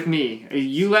works with me.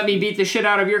 You let me beat the shit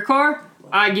out of your car,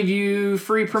 I give you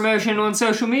free promotion on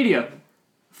social media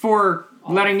for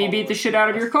letting me beat the shit out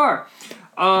of your car.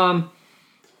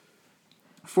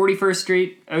 41st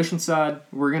Street, Oceanside,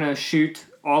 we're gonna shoot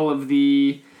all of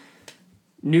the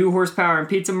new Horsepower and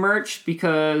Pizza merch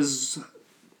because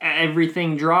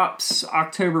everything drops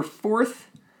October 4th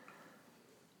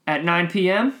at 9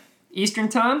 p.m. Eastern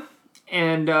Time.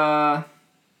 And I'm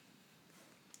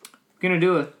going to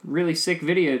do a really sick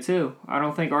video too. I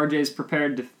don't think RJ's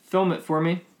prepared to film it for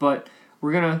me, but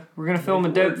we're going to film a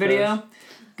dope video.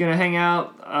 Going to hang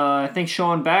out. I think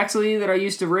Sean Baxley that I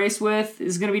used to race with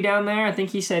is going to be down there. I think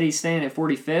he said he's staying at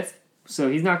 45th, so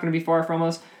he's not going to be far from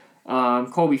us.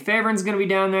 Colby Favorin's going to be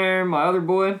down there, my other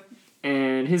boy,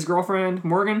 and his girlfriend,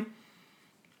 Morgan.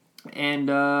 And,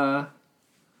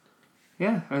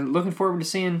 yeah, I'm looking forward to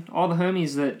seeing all the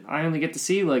homies that I only get to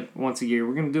see, like, once a year.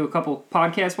 We're going to do a couple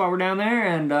podcasts while we're down there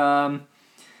and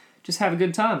just have a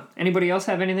good time. Anybody else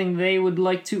have anything they would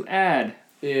like to add?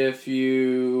 If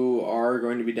you are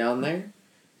going to be down there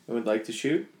and would like to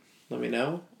shoot, let me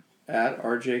know at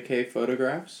RJK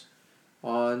Photographs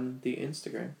on the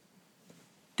Instagram.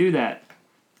 Do that.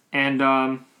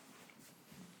 And,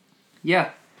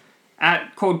 yeah.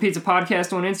 At Cold Pizza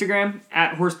Podcast on Instagram,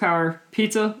 at Horsepower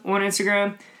Pizza on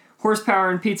Instagram,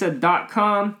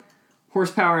 horsepowerandpizza.com,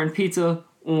 Horsepower and Pizza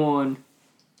on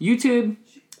YouTube,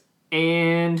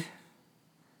 and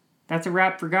that's a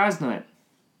wrap for Guys Night.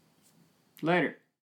 Later.